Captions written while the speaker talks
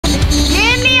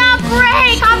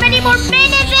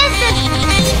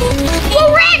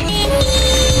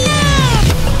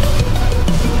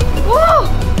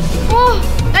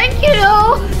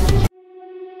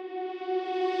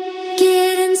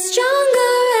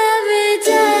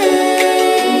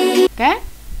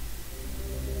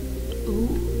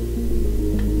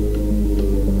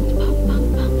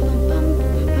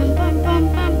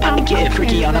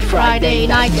Friday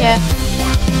night ya.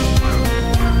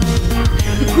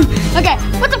 Okay,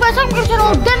 what's up guys, I'm Tentang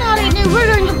Channel, dan hari ini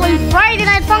we're going to play Friday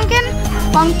Night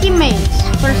Funky Mates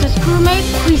versus Crewmate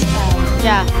Freestyle.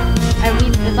 Yeah, I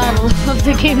read the title of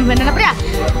the game bener apa ya?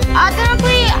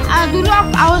 Technically, dulu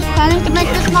I was planning to make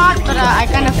this mod, but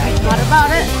I kind of forgot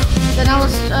about it. Then I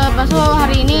was, so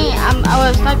hari ini I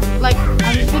was like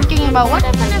I'm thinking about what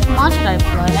mod should I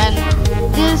play, and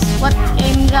this what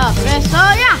came up. Okay, so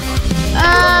yeah.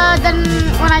 Dan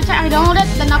when I check I downloaded,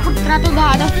 dan aku ternyata udah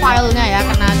ada filenya ya,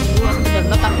 karena dulu aku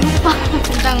download tapi lupa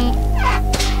tentang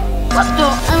what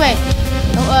tuh. Anyway,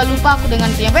 lupa aku dengan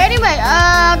itu. But anyway,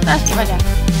 kita skip aja.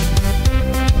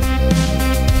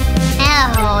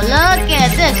 Oh, look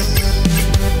at this,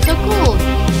 so cool.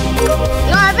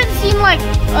 You know, I haven't seen like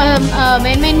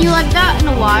main menu like that in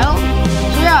a while.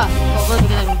 So yeah, we're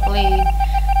gonna play.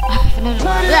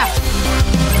 Yeah.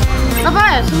 Apa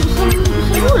ya?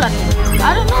 Sebulan ya?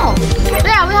 I don't know. But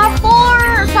yeah, we have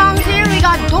 4 songs here. We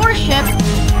got Doorship,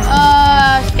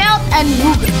 Scout, and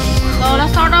Ruby. So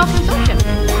let's start off with Doorship.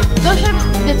 Doorship,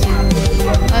 that's it.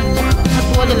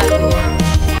 Satu aja lagi.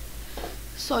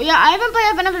 So yeah, I haven't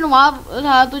played FNF in a while.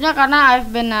 Satunya karena I've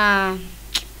been,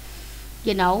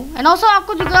 you know. And also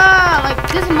aku juga like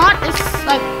this mod is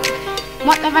like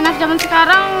mod FNF zaman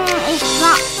sekarang is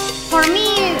not for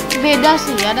me beda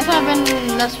sih ya. That's why I've been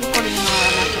less recording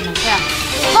FNF. Yeah.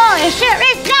 Oh, it sure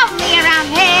is lovely around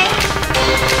here.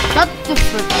 Shut the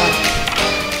frick up.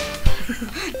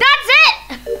 That's it.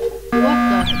 What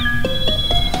the?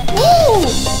 Ooh,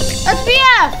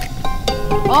 SPF.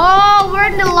 Oh, we're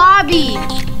in the lobby.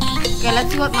 Okay, let's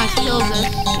see what my skills is.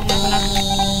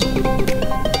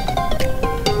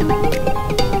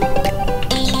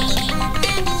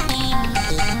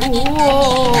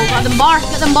 Whoa, got them bars,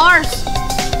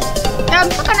 Yeah, I'm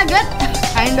still kinda good.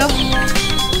 Kind of.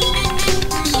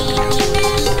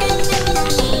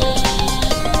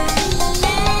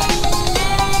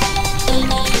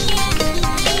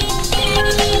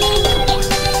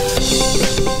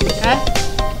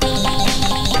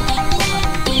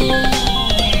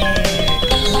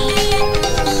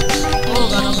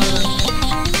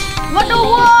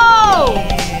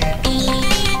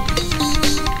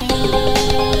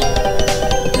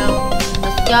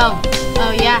 Go.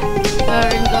 Oh yeah.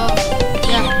 Turn, go.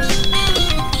 Yeah.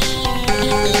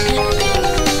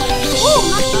 Ooh,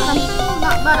 not bad. I'm still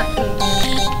not bad actually.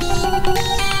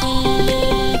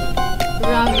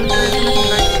 Around the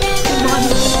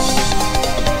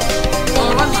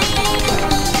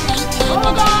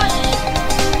oh god.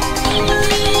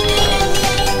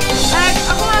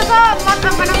 Aku rasa mod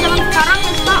FNF zaman sekarang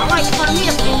is not like for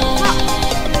me. It's not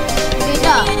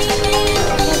beda.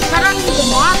 Sekarang the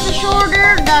mods are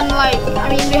shorter than like, I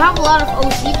mean we have a lot of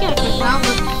OC characters now,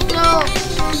 but still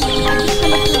I just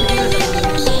kind of feel weird about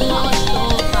it. It's not like the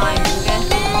whole time, okay?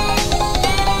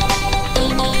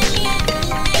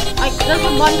 Like there's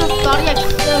a bunch of Story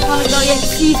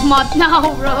X's mod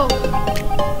now, bro.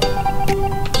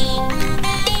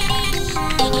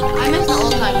 I miss the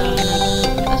old time though.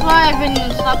 That's why I've been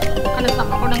kind of stopped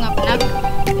recording up now,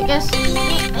 because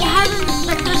it hasn't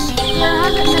like there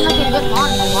hasn't been like a good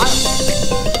mod in a while.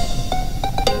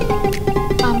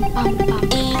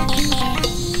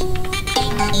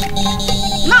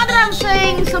 Not that I'm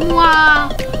saying semua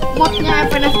modnya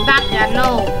FNF bad ya,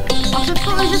 no. Maksudku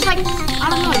it's just like, I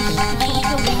don't know,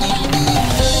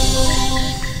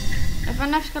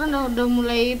 FNF sekarang udah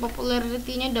mulai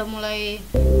popularity-nya udah mulai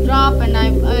drop, and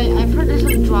I've heard there's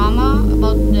some drama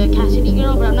about the Cassidy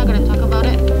girl, but I'm not gonna talk about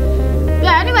it.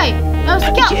 Yeah, anyway, let's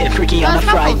go. Get freaky on a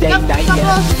Friday night.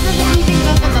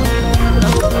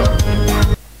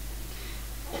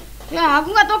 Yeah,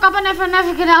 aku nggak tahu kapan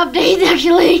FNF gonna update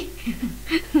actually.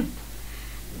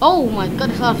 Oh my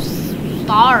god, there's a lot of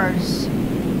stars.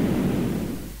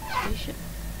 Spaceship.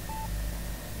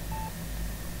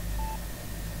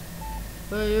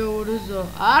 Hey, what is that?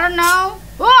 I don't know.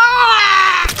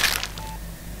 Ah!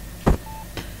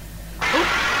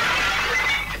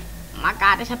 Oh my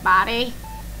god, it's a body.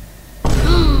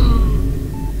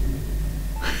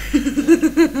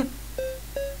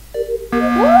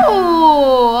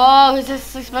 Ooh, oh, he's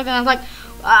just expecting. I was like,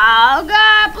 oh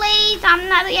god, please, I'm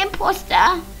not the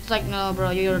imposter. It's like, no,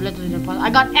 bro, you're literally the imposter. I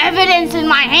got evidence in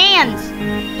my hands.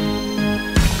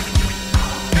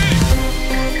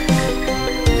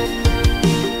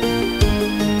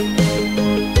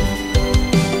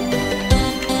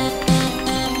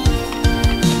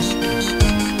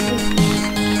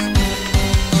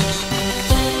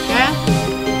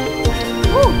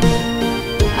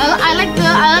 I like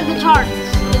the chart.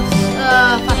 It's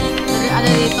fun. Ada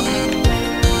di temen.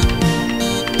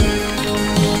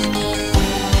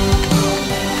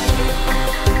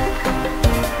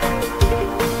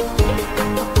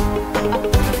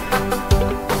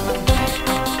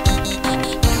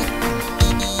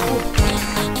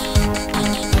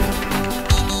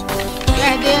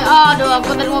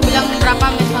 aku tadi mau bilang berapa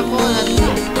miss aku dan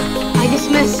I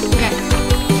dismiss. Okay.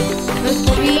 There's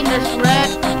green, there's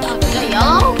red, there's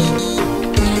yellow.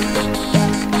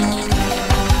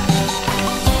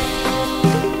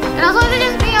 Dan also itu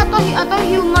just me atau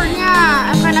humornya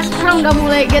FNX sekarang udah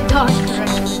mulai get dark.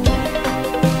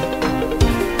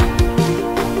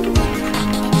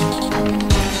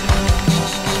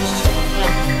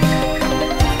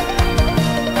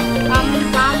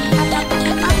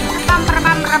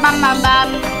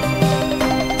 Bam.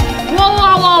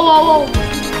 Wow.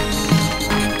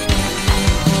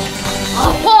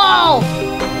 Oh.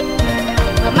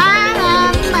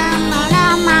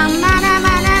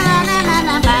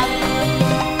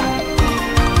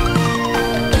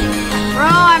 Bro,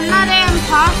 I'm not an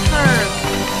imposter.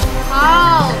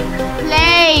 Oh,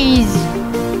 please.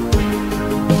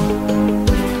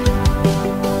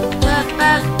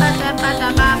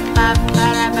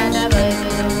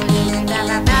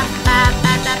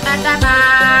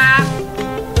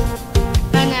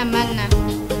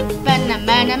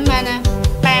 Mana.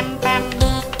 Pam.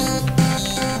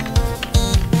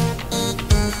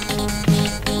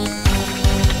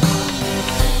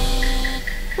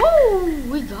 Woo,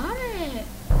 we got it.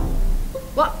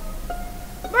 What?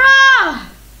 Bruh!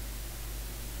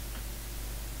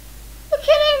 You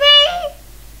kidding me?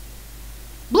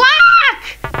 Black!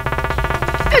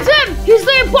 It's him! He's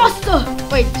the imposter!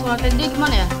 Wait, suara tadi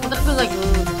kemana ya? Bentar, like,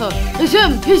 so, it's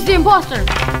him! He's the imposter!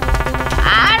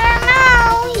 I don't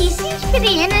know. He seems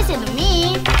pretty innocent to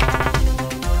me.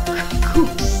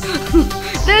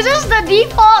 This is the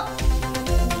default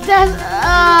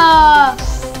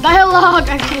dialogue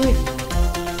actually.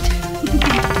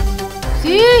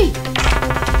 See?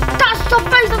 That's the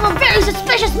face of a very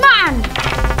suspicious man.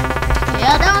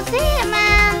 You don't see it,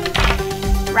 man.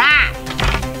 Right.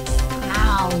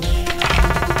 Now.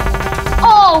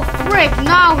 Oh, frick.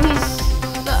 Now he's...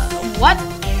 what?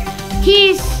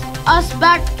 He's us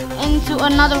back into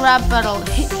another rap battle.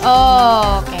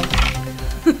 Oh, okay.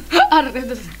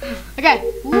 Okay.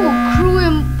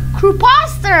 Ooh, crew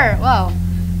poster. Wow.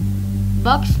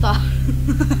 Bugstar.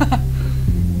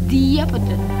 Dia apa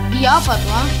tuh? Dia apa tuh?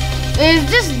 Huh? It's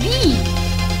just D.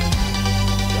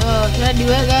 Oh, should I do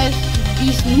it, guys?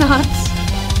 These nuts.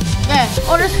 Okay.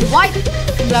 Oh, there's white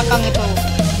di belakang itu.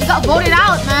 You got voted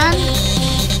out, man.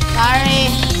 Sorry.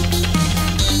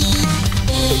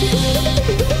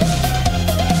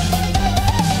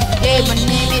 Hey, my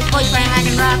name is boyfriend. I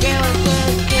can rock it.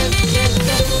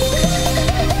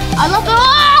 I love the.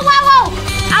 Oh, wow!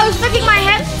 I was fixing my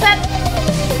headset.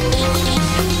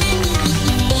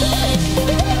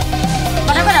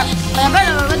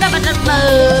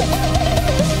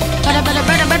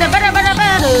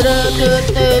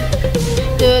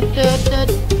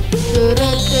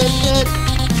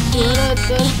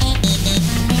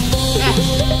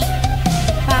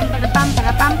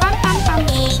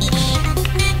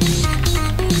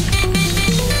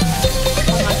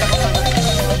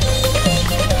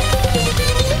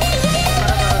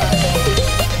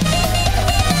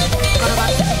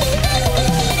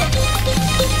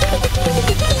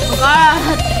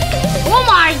 God. Oh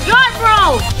my god,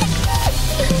 bro!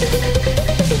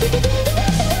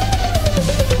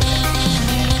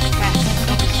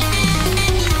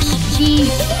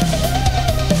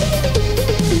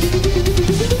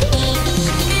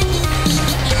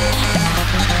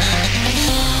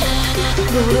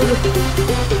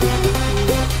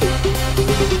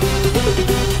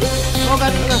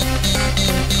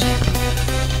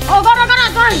 Oh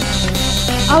god, sorry!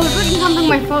 I was looking something on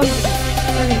my phone.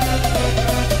 Okay.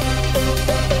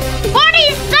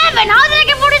 47! How did I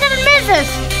get 47 misses?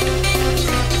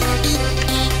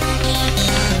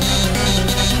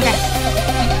 Okay.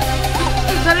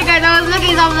 Sorry guys, I was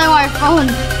looking something on my phone.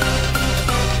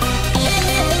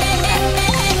 Okay.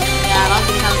 Yeah, I was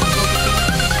looking something.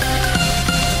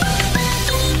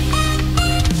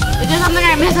 It's just something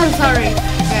I missed, I'm sorry.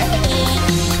 Okay.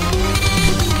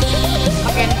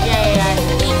 Okay, yeah.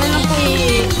 Don't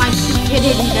play my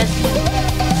stupidity, that's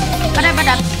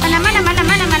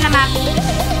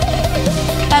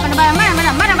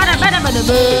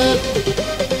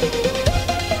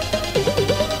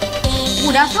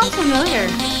Ooh, that sounds familiar.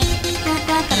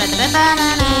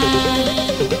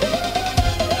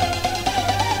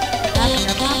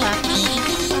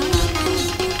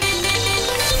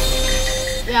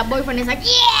 Yeah, boyfriend is like,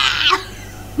 yeah!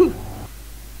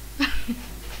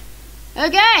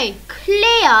 Okay,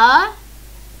 clear.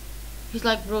 He's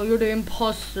like, bro, you're the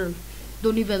imposter.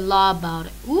 Don't even lie about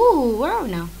it. Ooh, where are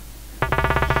we now?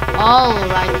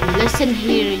 Alright, listen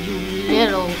here, you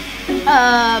little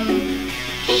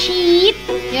sheet.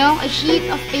 You know, a sheet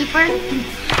of paper.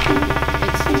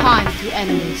 time to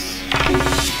end this.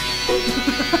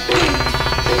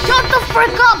 Shut the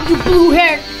frick up, you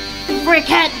blue-haired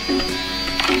frickhead!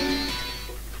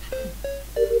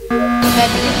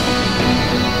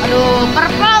 Aduh,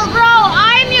 purple bro,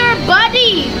 I'm your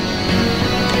buddy!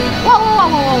 Whoa,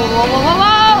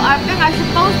 I think I'm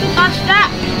supposed to touch that.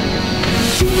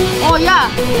 Oh yeah.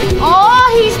 Oh,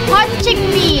 he's punching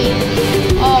me.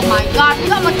 Oh my god, we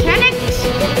got mechanics.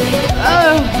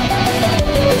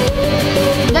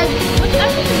 That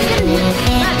actually didn't hit.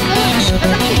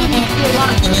 That actually didn't do a lot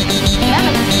of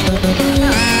damage.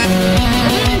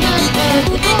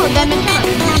 Itu damage-nya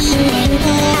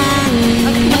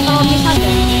kalau misalnya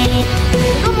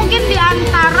itu mungkin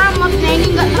diantara modnya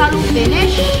ini nggak terlalu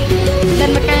finish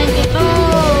dan mekanik itu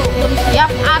belum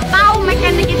siap atau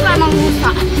mekanik itu emang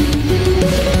rusak.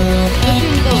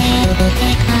 Gitu.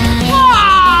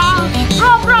 Wah,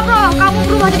 bro, kamu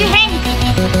berubah jadi Hank.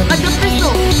 Ada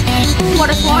pistol.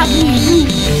 Ada suara bunyi.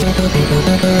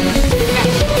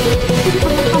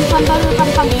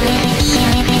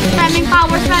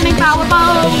 Slamming power,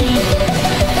 boom.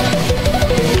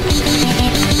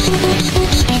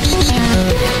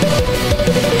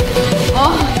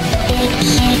 Oh.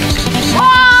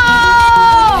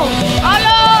 Wow!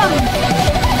 Alam!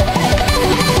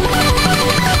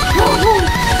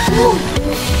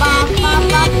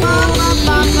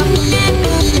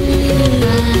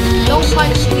 Don't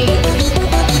punch me.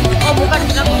 Oh, bukan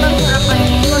serapan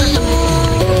itu ada tembus.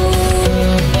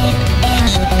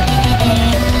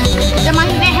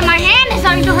 My hand is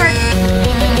starting to hurt.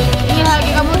 Ini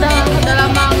lagi kamu udah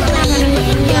lama nggak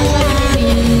biasa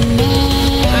ini.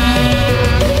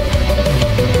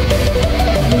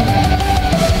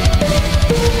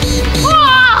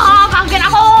 Wah, kaget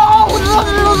aku.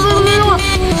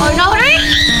 Oh, no,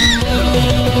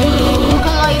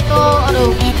 kalau itu,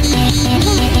 aduh.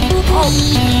 Oh,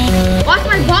 what's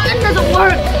my button doesn't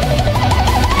work?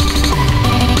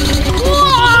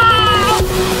 Wow.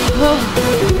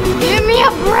 Give me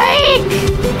a break!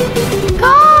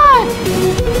 God!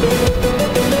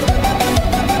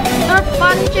 They're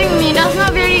punching me. That's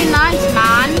not very nice,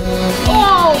 man.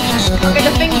 Oh! Okay,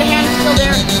 the hand is still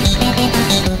there.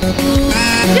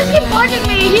 Just keep punching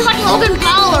me. He's like Logan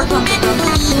Paul or something.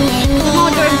 Oh,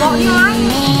 you're involved. You are?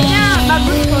 Yeah,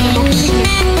 bagus tuh.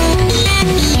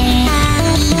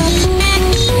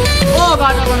 Oh,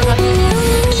 God.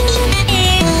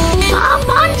 Stop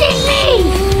punching me!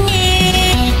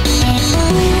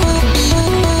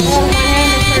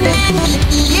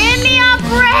 Give me a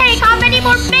break! How many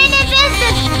more minutes is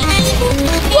this?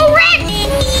 We're ready!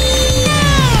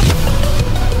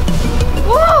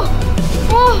 Whoa!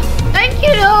 Oh, thank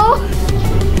you, though!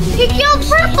 You killed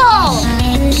Purple!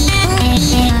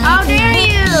 How dare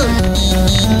you!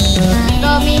 So,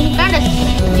 I mean,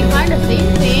 you kinda same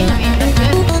thing. I mean, that's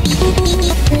good.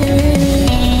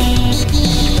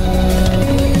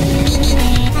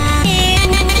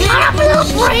 Shut up, a little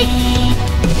break!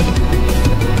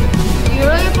 You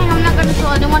really think I'm not gonna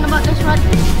tell anyone about this run?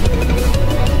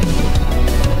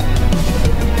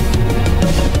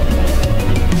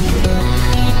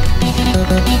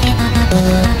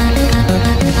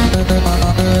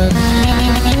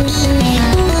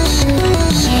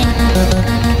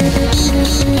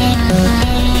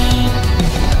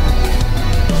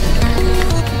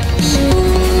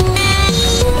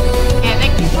 Yeah,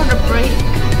 thank you for the break.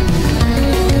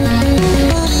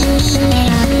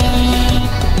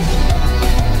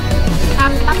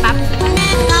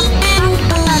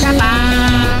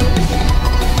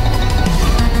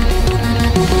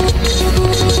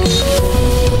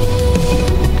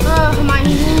 My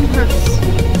hand hurts.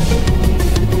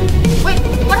 Wait,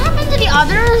 what happened to the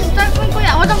others? Wait,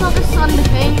 I wasn't focused on the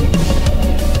thing.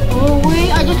 Oh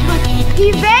wait, I just went.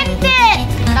 He vented!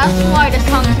 That's why the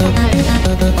song is so good.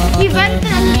 He vented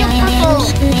and he killed Purple.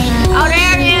 How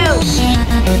dare you!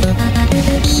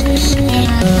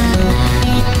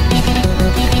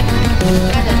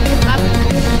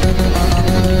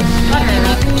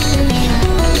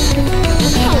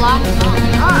 This is a long song.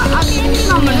 I'll be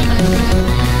ending on minutes.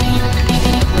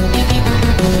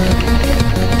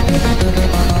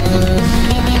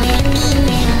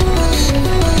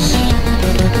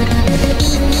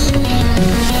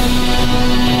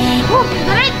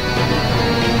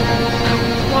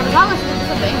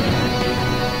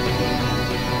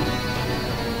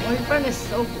 Is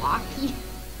so blocky.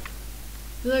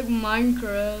 Like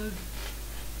Minecraft.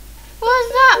 What's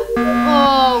that?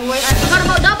 Oh wait, I forgot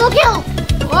about double kill.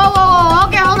 Whoa,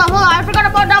 okay, hold on, I forgot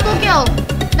about double kill.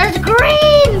 There's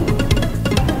green.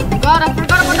 God, I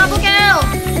forgot about double kill.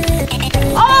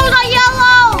 Oh, the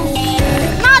yellow,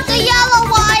 not the yellow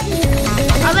one.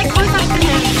 I like voice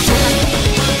acting.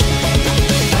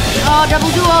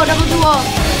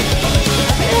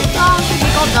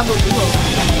 double duo.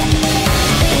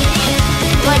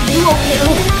 Like duo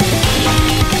kill.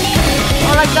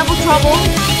 Or like double trouble.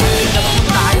 Double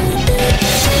surprise.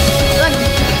 Like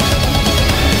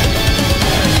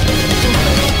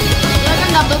kan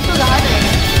double tuh udah ada ya.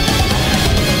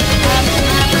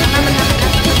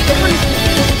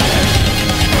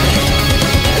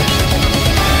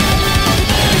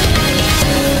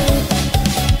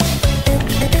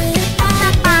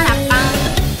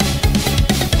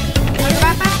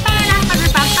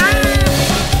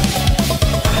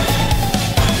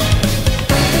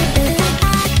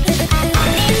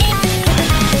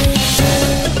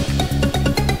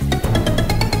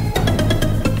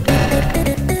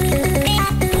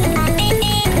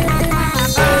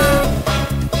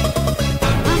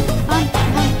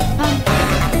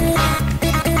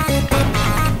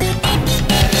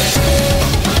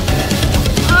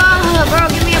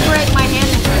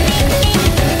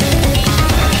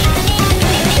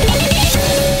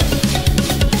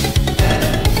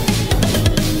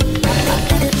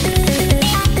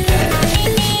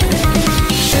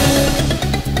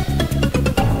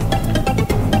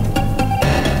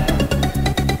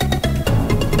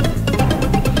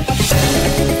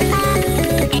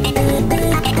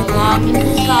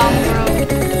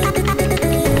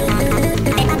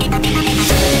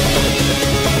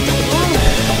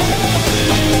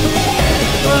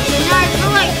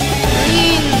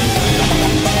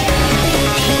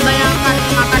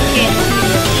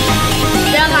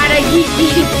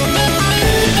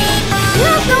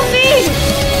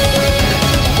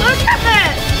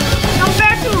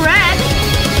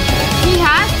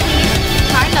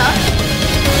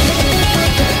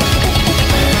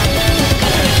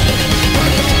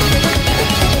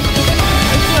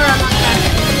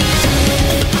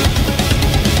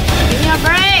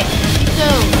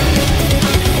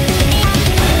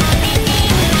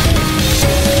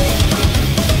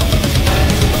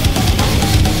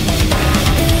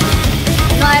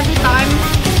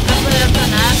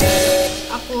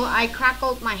 I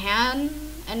crackled my hand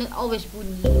and it always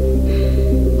bunyi.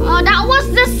 Oh, that was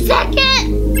the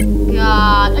second.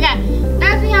 God. Okay,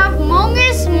 next we have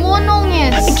Mongus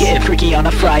Monongus. Get freaky on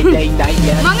a Friday night,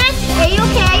 yeah. Mongus,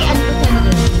 AUK, and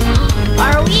Pretender.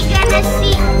 Are we gonna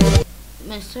see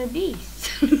Mr.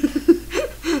 Beast?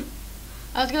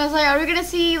 I was gonna say, are we gonna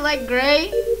see like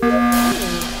Gray?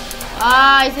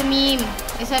 Ah, it's a meme.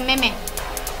 It's a meme.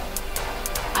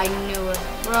 I knew it,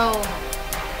 bro.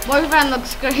 Boyfriend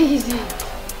looks crazy.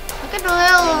 Look at the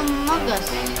little Mongus.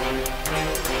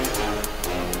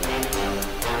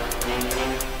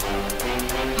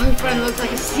 Boyfriend looks like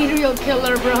a serial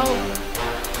killer, bro.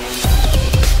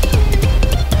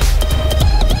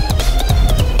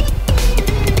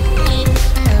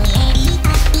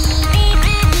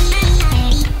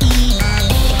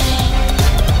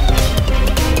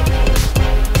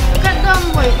 Look at them,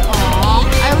 wait, aw.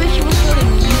 I wish he was really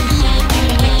mean.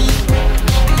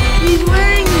 He's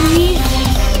wearing Yeezys.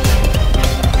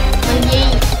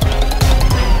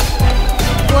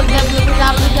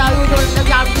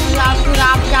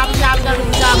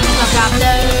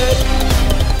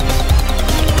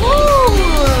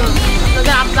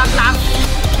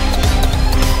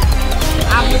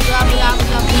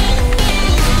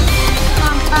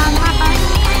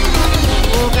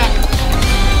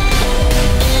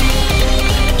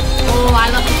 Oh, I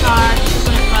love the car.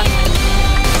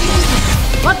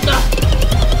 What the?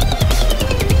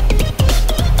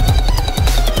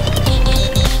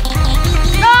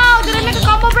 No, did I make a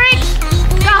combo break?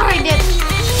 God, I did.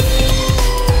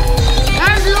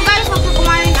 Karena dulu guys, waktu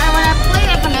kemarin I play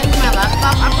FNF di my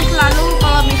laptop, aku selalu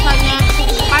kalau misalnya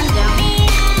kuku panjang,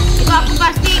 itu aku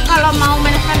pasti kalau mau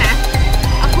main FNF,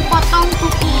 aku potong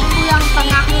kuku yang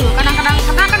tengah dulu. Kadang-kadang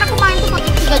karena kan aku main tuh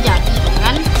pakai 3 jari,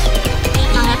 kan?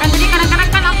 Nah, ya kan jadi kadang-kadang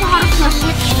kan aku harus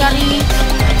nge-switch dari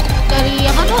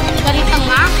apa tuh? Dari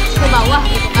tengah ke bawah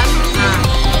gitu kan.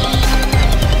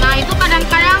 Nah itu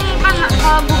kadang-kadang kan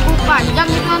buku panjang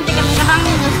gitu nanti kadang-kadang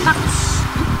nge-stuck.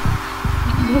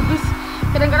 Bagus.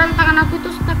 Kadang-kadang tangan aku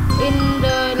itu stuck in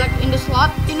the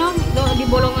slot, you know, di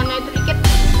bolongannya itu dikit.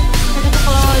 Jadi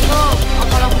itu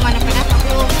kalau aku main FNF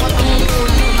aku potong buku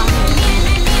yang tengah.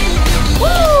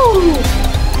 Woo!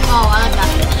 Oh, I like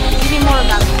that. Give me more of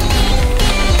that.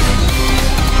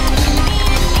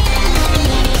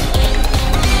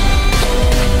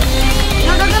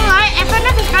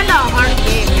 FNF is kinda a hard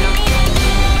game, you know.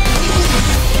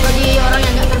 Bagi orang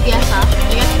yang nggak terbiasa,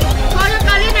 ya kan? Soalnya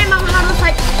kalian emang harus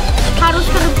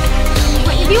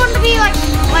if you want to be like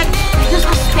just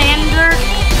a standard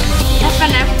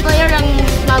FNF player yang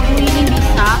lagu ini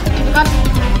bisa, itu kan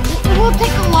it will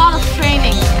take a lot of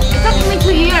training. It took me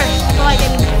 2 years so I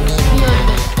can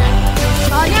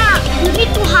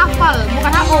hafal,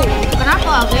 bukan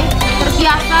hafal, oke?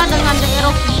 Terbiasa dengan the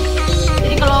arrow key.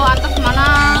 Jadi kalau atas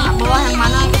mana, bawah yang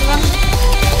mana gitu kan,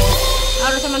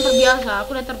 harus emang terbiasa.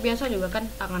 Aku udah terbiasa juga kan,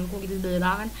 tanganku gitu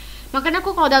kan. Makanya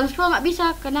aku kalau down scroll nggak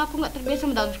bisa, karena aku nggak terbiasa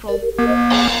down scroll.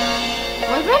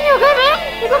 Boyfriend, you okay, man?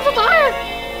 You look so tired.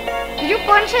 Did you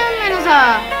punch him,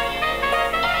 Menza?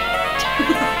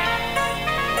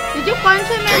 Did you punch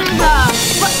him, Menza?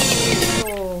 What?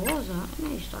 Oh, what was that? Let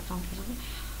me start something.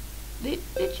 Did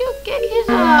you kick his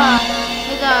what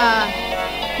is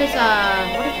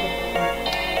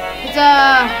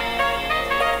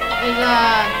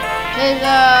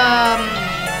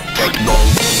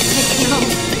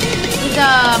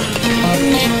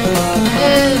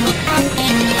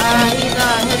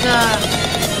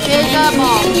it a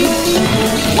bomb.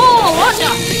 Oh, what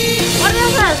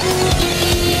is this?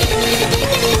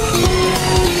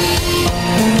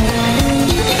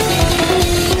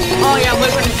 Oh yeah, wait.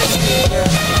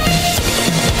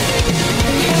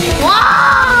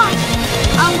 Wow!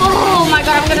 Oh my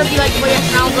god, I'm gonna be like weird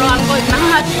now, bro. I'm going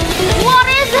mad. What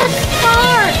is this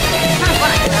part?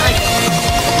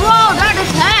 Bro, that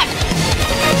is heck.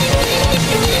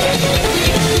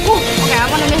 Okay, I'm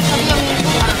gonna miss some young.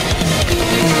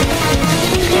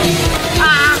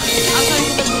 I'm going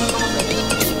to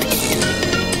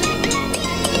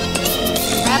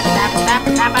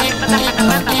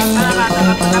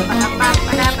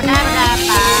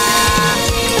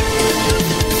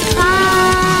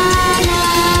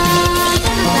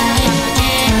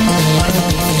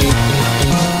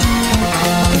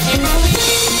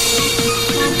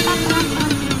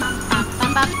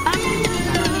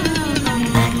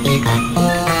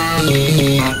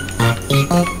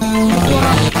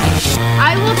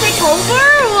I will take over?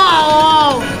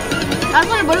 Wow! That's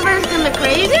my boyfriend's gonna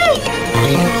crazy?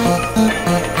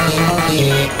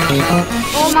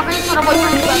 Oh, makanya suara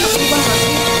boyfriend juga agak berubah.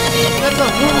 Let's go.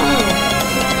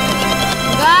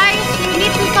 Guys, you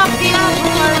need to stop dia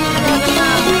before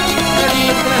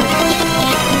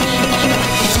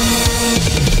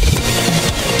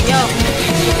yo,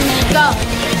 go.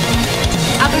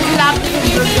 Aku bilang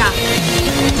sebelumnya.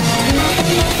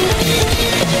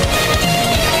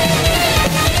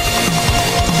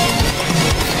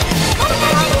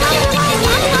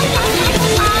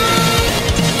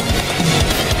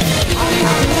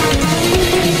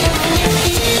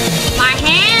 My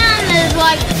hand is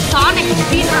like Sonic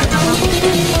speed right now.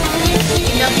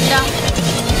 Pindah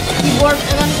keyboard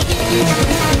kan.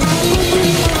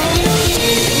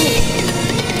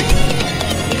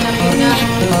 Pindah.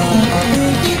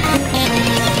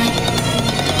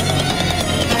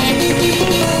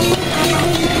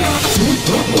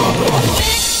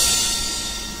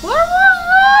 What was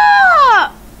that?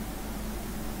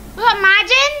 Was that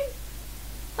Imagine?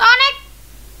 Sonic?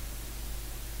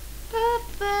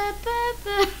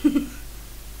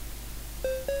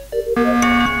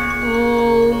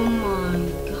 Oh my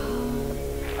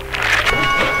god.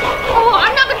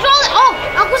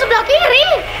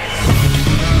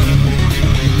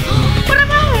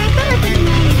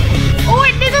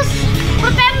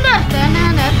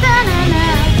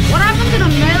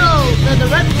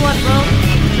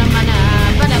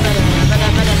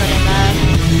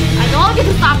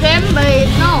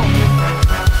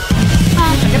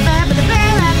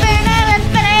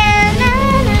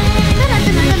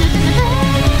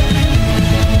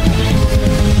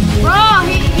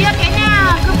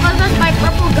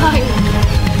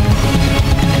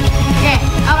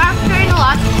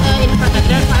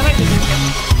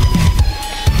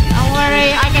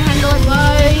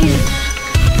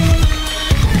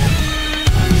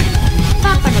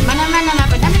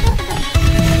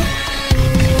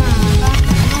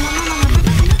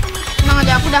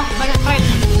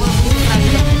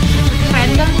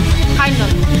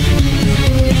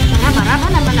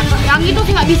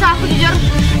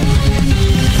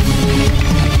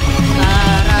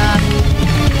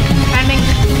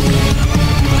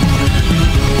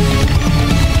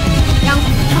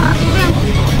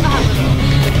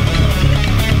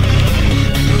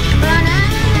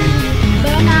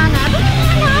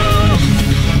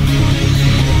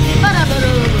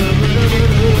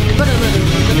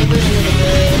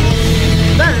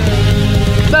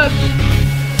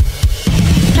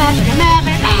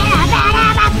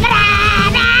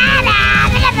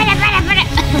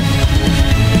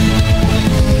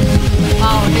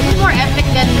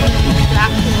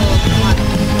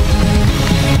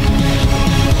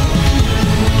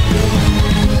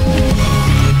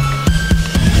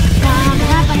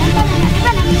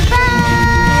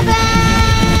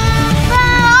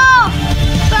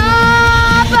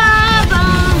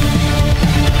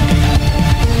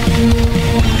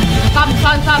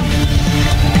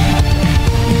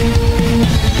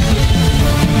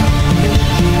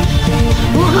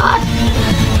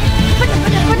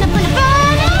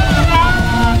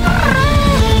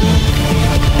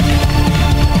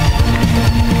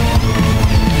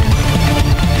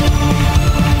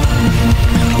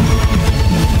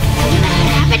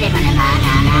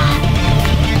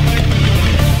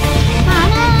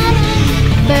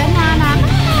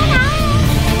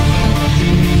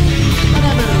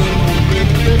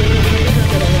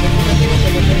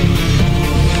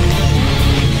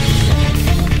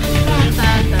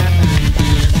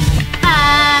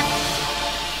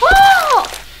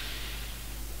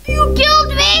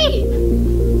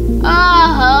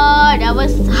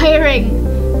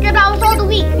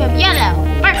 with yellow,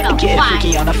 purple, Get white.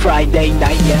 freaky on a Friday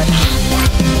night, yeah.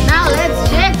 Now let's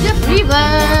check the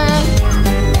freebird.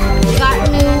 We got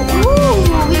new. Ooh,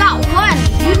 we got one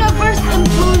universe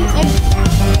implosion.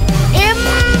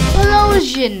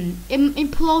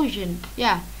 Implosion.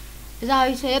 Yeah, is that how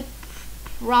you say it?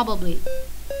 Probably.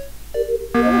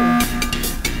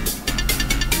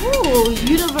 Ooh,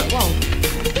 universe. Whoa.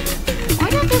 Why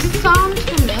does this sound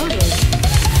familiar?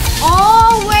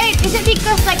 Oh wait, is it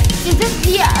because like, is this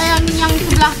the yang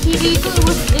sebelah kiri itu,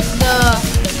 was this the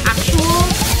actual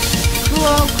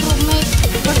crewmate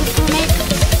versus crewmate?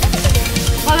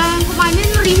 Kalau yang kemarin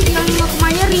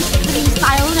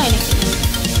restyle-nya ini.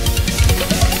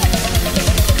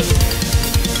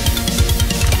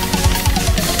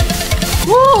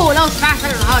 Woo, that was fast.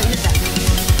 I don't know how I use that.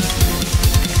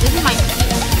 This is my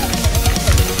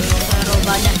terlalu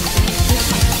banyak. This is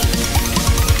my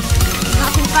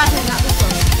not too fast and not too slow.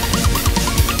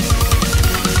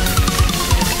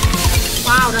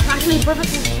 Wow, that's actually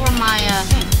perfect for my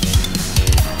thing.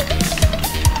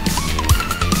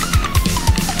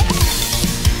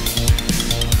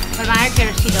 But my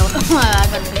accuracy though, I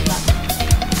gotta fix that.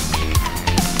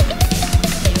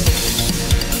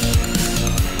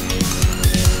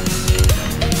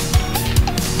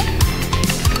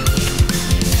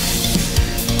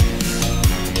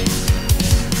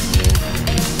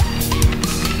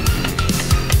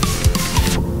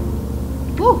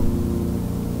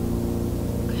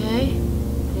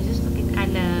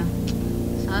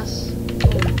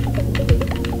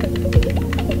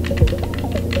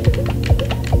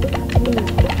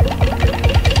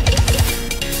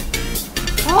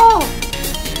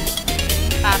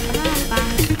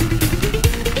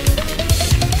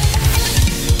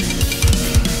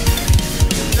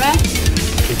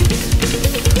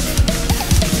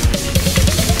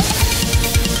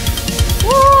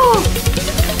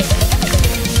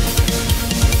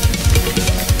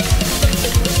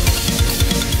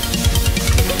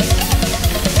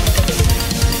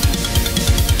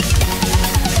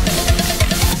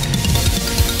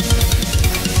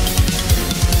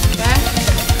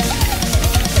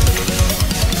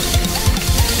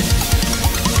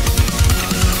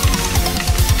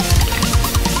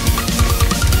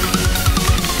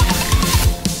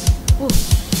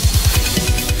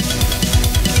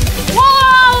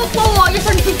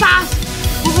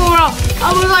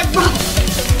 I was like, bro,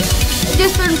 it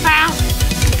just turned fast.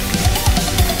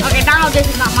 Okay, now this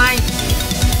is not mine.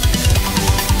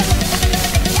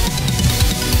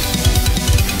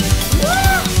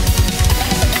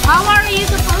 How are you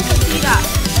supposed to see that?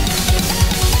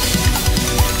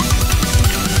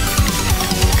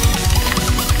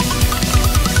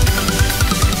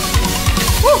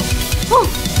 Woo! Woo!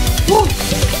 Woo!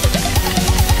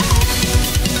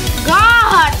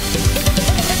 God!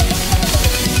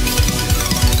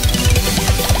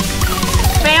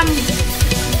 Spam!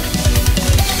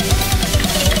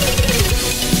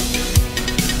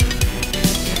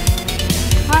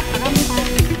 What?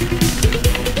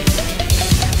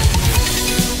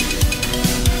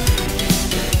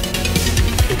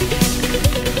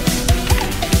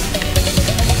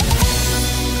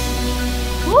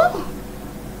 Woo!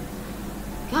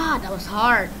 God, that was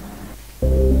hard.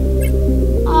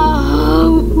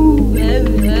 Oh,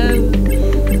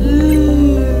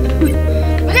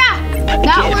 but yeah,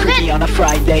 that was it. On a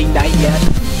Friday night, yeah.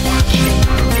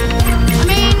 I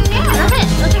mean, yeah, that's it.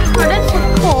 That's it for this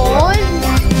cause.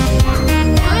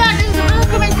 So yeah, this is the real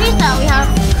comment freestyle. We have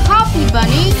Coffee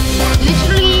Bunny,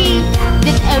 literally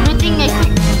did everything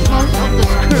except most of the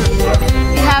script.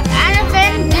 We have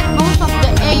Annabelle, did most of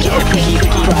the AOK.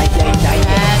 Friday night,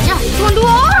 yeah. And yeah, cuma 2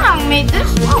 orang made this.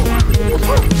 Wow, that's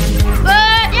cool.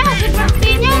 But yeah,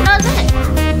 sepertinya that's it.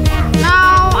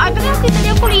 Now, I think tadi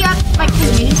aku lihat like the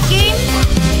mini game,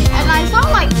 and I saw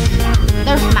like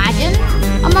there's Imagine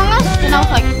Among Us, and I was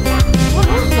like, what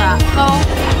is that? So,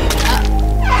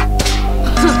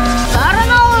 I don't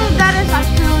know if that is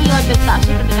actually like if that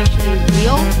secret is actually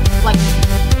real. Like,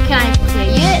 can I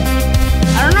play it?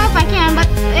 I don't know if I can, but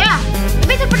yeah.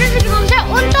 Tapi seperti itu kita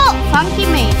untuk Funky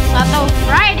Mates atau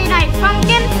Friday Night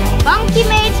Funkin' Funky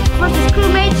Mates versus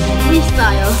Crewmates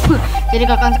freestyle. Jadi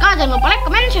kalau kalian suka jangan lupa like,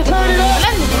 comment, share,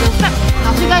 dan subscribe.